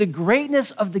see the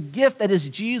greatness of the gift that is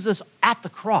Jesus at the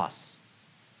cross.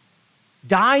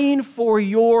 Dying for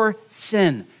your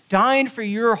sin. Dying for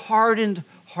your hardened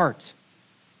heart.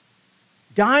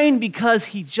 Dying because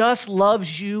he just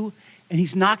loves you and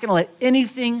he's not going to let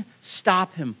anything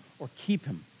stop him or keep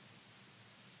him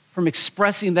from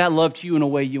expressing that love to you in a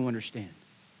way you understand,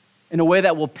 in a way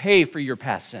that will pay for your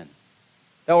past sin,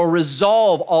 that will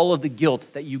resolve all of the guilt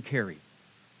that you carry,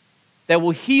 that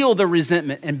will heal the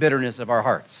resentment and bitterness of our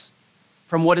hearts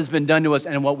from what has been done to us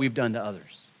and what we've done to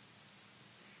others.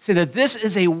 Say that this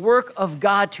is a work of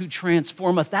God to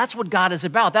transform us. That's what God is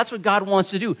about. That's what God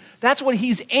wants to do. That's what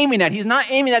he's aiming at. He's not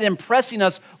aiming at impressing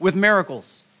us with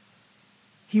miracles.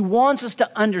 He wants us to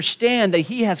understand that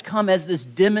he has come as this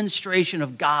demonstration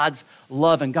of God's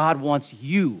love, and God wants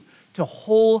you to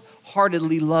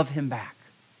wholeheartedly love him back.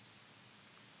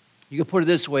 You can put it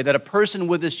this way, that a person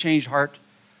with this changed heart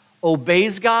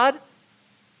obeys God,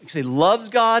 actually loves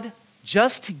God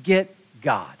just to get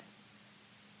God.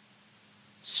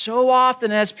 So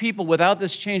often as people without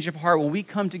this change of heart, when we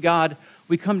come to God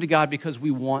because we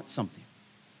want something.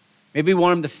 Maybe we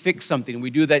want him to fix something.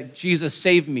 We do that, Jesus,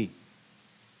 save me.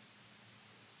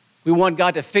 We want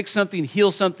God to fix something,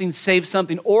 heal something, save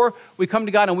something. Or we come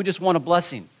to God and we just want a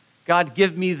blessing. God,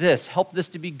 give me this. Help this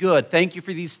to be good. Thank you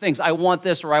for these things. I want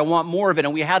this or I want more of it.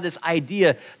 And we have this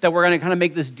idea that we're going to kind of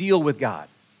make this deal with God.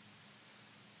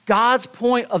 God's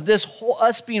point of this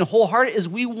us being wholehearted is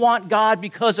we want God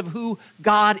because of who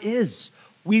God is.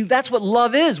 That's what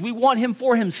love is. We want him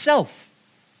for himself.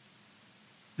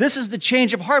 This is the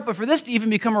change of heart, but for this to even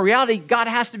become a reality, God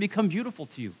has to become beautiful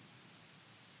to you.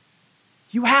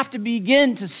 You have to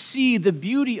begin to see the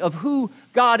beauty of who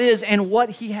God is and what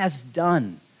he has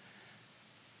done.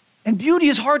 And beauty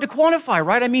is hard to quantify,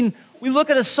 right? I mean, we look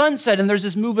at a sunset and there's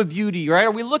this move of beauty, right?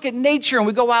 Or we look at nature and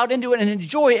we go out into it and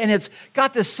enjoy it, and it's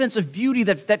got this sense of beauty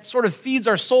that sort of feeds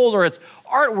our soul, or it's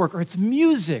artwork, or it's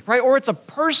music, right? Or it's a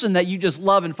person that you just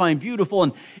love and find beautiful,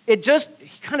 and it just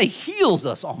kind of heals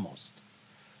us almost.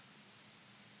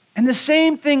 And the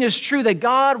same thing is true, that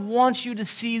God wants you to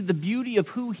see the beauty of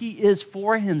who he is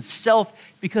for himself,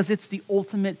 because it's the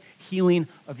ultimate healing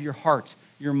of your heart,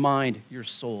 your mind, your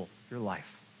soul, your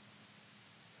life.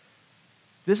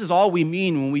 This is all we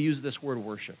mean when we use this word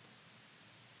worship.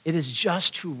 It is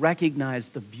just to recognize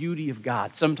the beauty of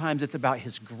God. Sometimes it's about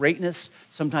his greatness.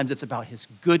 Sometimes it's about his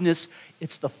goodness.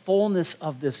 It's the fullness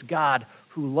of this God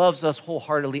who loves us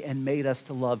wholeheartedly and made us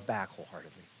to love back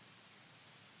wholeheartedly.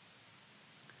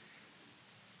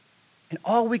 And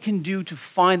all we can do to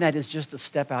find that is just to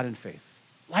step out in faith,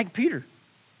 like Peter.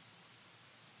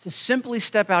 To simply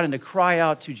step out and to cry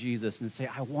out to Jesus and say,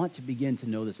 I want to begin to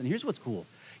know this. And here's what's cool.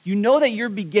 You know that you're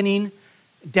beginning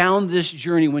down this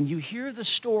journey when you hear the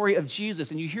story of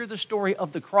Jesus and you hear the story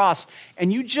of the cross,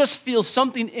 and you just feel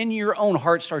something in your own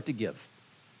heart start to give,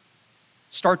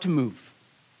 start to move,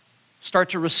 start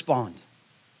to respond,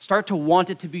 start to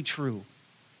want it to be true,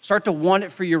 start to want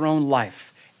it for your own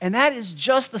life. And that is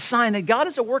just the sign that God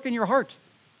is at work in your heart.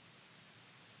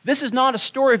 This is not a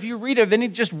story, if you read of any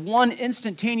just one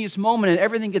instantaneous moment and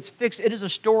everything gets fixed. It is a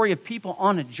story of people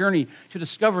on a journey to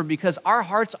discover, because our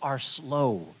hearts are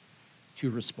slow to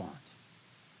respond.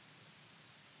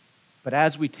 But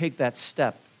as we take that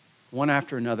step, one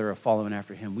after another of following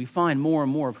after him, we find more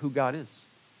and more of who God is.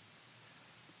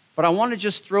 But I want to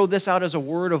just throw this out as a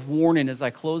word of warning as I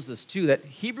close this too, that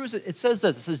Hebrews, it says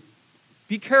this, it says,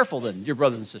 be careful then, dear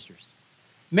brothers and sisters.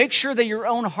 Make sure that your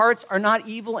own hearts are not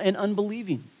evil and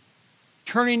unbelieving,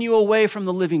 turning you away from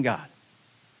the living God. And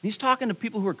he's talking to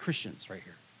people who are Christians right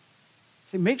here.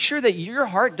 So make sure that your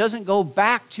heart doesn't go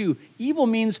back to, evil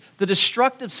means the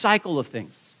destructive cycle of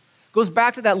things. It goes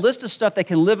back to that list of stuff that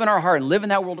can live in our heart and live in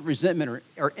that world of resentment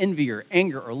or envy or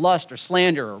anger or lust or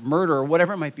slander or murder or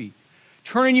whatever it might be.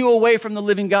 Turning you away from the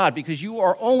living God, because you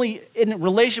are only in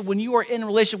relation when you are in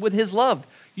relation with his love.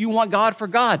 You want God for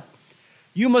God.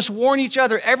 You must warn each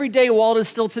other every day while it is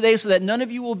still today so that none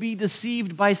of you will be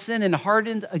deceived by sin and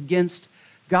hardened against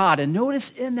God. And notice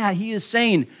in that he is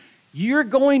saying, you're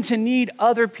going to need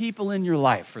other people in your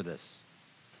life for this.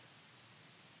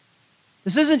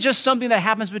 This isn't just something that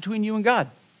happens between you and God.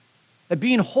 That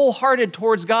being wholehearted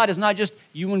towards God is not just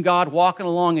you and God walking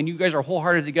along and you guys are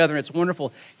wholehearted together and it's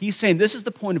wonderful. He's saying this is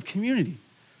the point of community.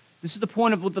 This is the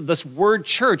point of this word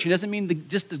church. He doesn't mean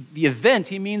just the event.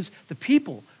 He means the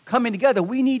people coming together.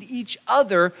 We need each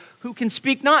other who can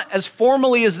speak not as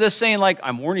formally as this saying like,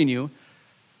 I'm warning you,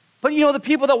 but the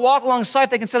people that walk alongside,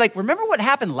 they can say like, remember what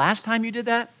happened last time you did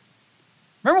that?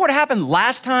 Remember what happened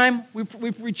last time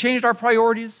we changed our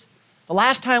priorities? The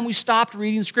last time we stopped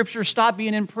reading scripture, stopped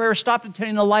being in prayer, stopped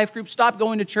attending a life group, stopped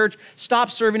going to church,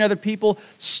 stopped serving other people,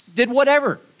 did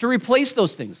whatever to replace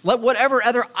those things. Let whatever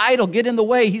other idol get in the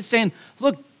way. He's saying,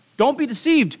 look, don't be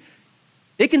deceived.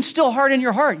 It can still harden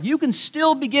your heart. You can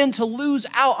still begin to lose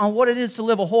out on what it is to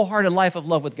live a wholehearted life of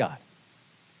love with God.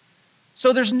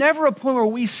 So there's never a point where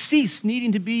we cease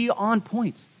needing to be on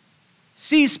point.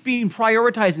 Cease being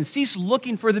prioritizing, cease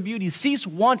looking for the beauty, cease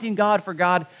wanting God for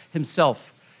God himself.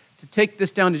 To take this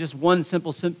down to just one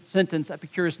simple sentence,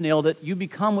 Epicurus nailed it. You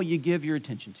become what you give your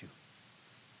attention to.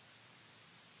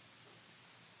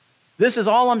 This is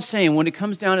all I'm saying when it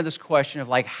comes down to this question of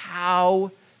like,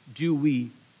 how do we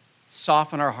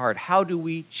soften our heart? How do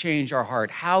we change our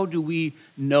heart? How do we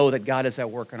know that God is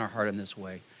at work in our heart in this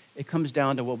way? It comes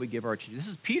down to what we give our attention. This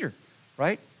is Peter,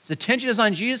 right? His attention is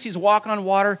on Jesus. He's walking on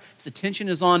water. His attention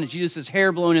is on Jesus'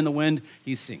 hair blowing in the wind.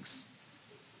 He sinks.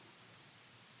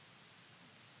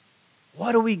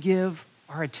 What do we give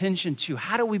our attention to?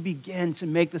 How do we begin to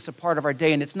make this a part of our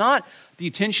day? And it's not the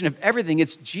attention of everything,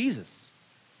 it's Jesus.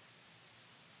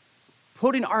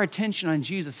 Putting our attention on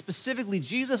Jesus, specifically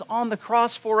Jesus on the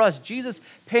cross for us, Jesus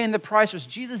paying the price for us,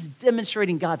 Jesus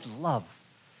demonstrating God's love.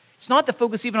 It's not the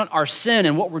focus even on our sin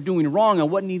and what we're doing wrong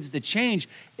and what needs to change.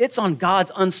 It's on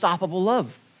God's unstoppable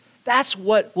love. That's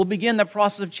what will begin the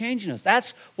process of changing us.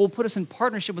 That's what will put us in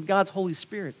partnership with God's Holy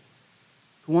Spirit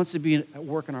who wants to be at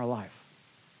work in our life.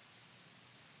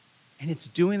 And it's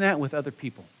doing that with other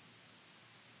people.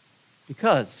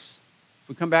 Because, if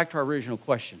we come back to our original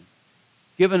question,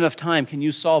 given enough time, can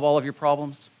you solve all of your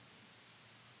problems?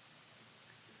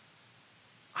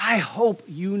 I hope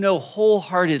you know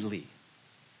wholeheartedly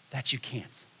that you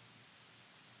can't.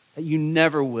 That you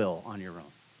never will on your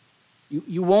own.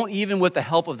 You won't even with the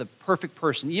help of the perfect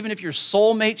person. Even if your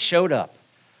soulmate showed up,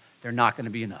 they're not going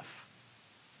to be enough.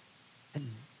 And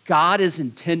God is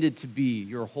intended to be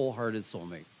your wholehearted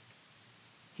soulmate.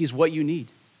 He's what you need.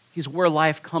 He's where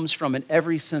life comes from in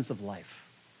every sense of life.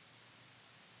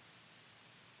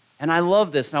 And I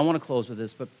love this, and I want to close with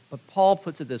this, but Paul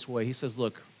puts it this way. He says,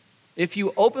 look, if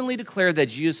you openly declare that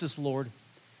Jesus is Lord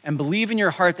and believe in your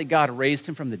heart that God raised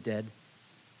him from the dead,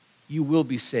 you will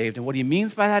be saved. And what he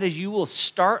means by that is you will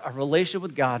start a relationship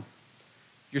with God.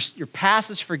 Your past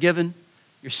is forgiven.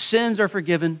 Your sins are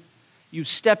forgiven. You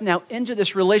step now into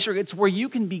this relationship. It's where you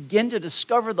can begin to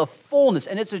discover the fullness.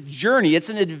 And it's a journey. It's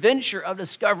an adventure of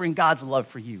discovering God's love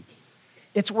for you.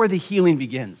 It's where the healing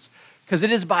begins. Because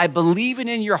it is by believing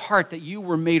in your heart that you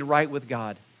were made right with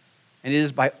God. And it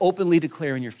is by openly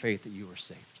declaring your faith that you were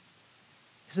saved.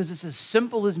 He says it's as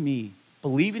simple as me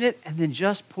believing it and then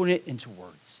just putting it into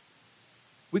words.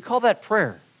 We call that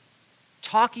prayer.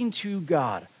 Talking to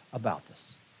God about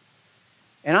this.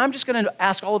 And I'm just going to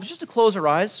ask all of us just to close our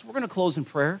eyes. We're going to close in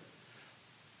prayer.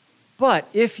 But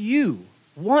if you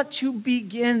want to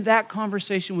begin that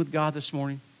conversation with God this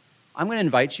morning, I'm going to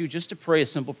invite you just to pray a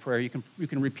simple prayer. You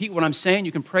can repeat what I'm saying.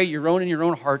 You can pray your own in your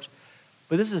own heart.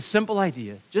 But this is a simple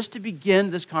idea. Just to begin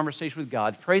this conversation with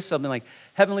God, pray something like,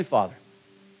 Heavenly Father,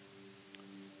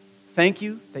 thank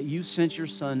you that you sent your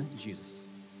son, Jesus.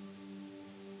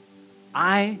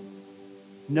 I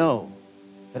know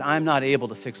that I'm not able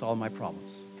to fix all my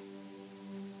problems.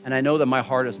 And I know that my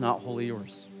heart is not wholly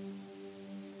yours.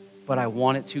 But I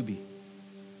want it to be.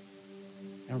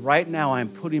 And right now I'm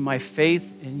putting my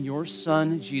faith in your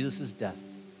son, Jesus' death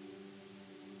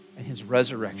and his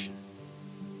resurrection.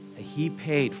 That he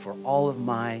paid for all of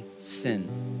my sin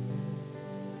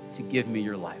to give me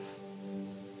your life.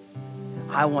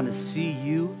 And I want to see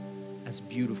you as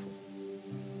beautiful.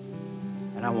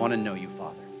 And I want to know you,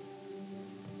 Father.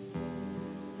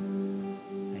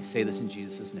 I say this in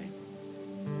Jesus' name.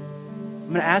 I'm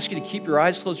going to ask you to keep your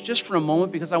eyes closed just for a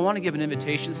moment because I want to give an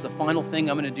invitation. It's the final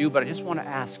thing I'm going to do, but I just want to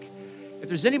ask if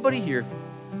there's anybody here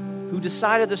who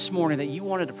decided this morning that you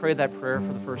wanted to pray that prayer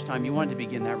for the first time, you wanted to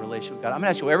begin that relationship with God. I'm going to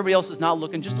ask you, everybody else is not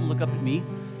looking, just to look up at me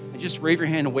and just raise your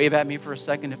hand and wave at me for a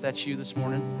second if that's you this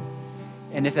morning.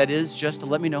 And if that is, just to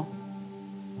let me know.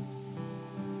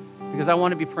 because I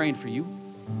want to be praying for you,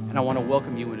 and I want to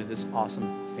welcome you into this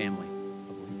awesome family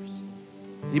of believers.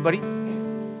 Anybody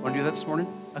want to do that this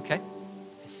morning? Okay,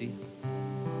 I see you.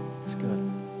 That's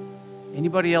good.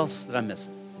 Anybody else that I'm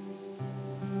missing?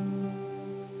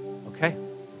 Okay.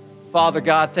 Father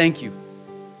God, thank you.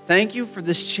 Thank you for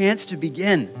this chance to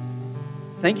begin.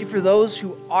 Thank you for those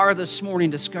who are this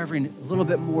morning discovering a little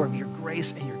bit more of your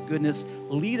grace and your goodness.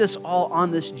 Lead us all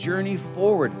on this journey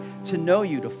forward to know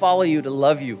you, to follow you, to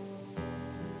love you.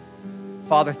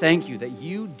 Father, thank you that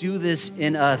you do this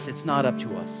in us. It's not up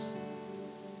to us.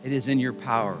 It is in your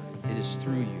power. It is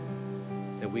through you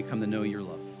that we come to know your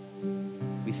love.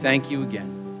 We thank you again,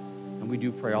 and we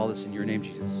do pray all this in your name,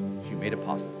 Jesus, as you made it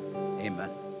possible. Amen.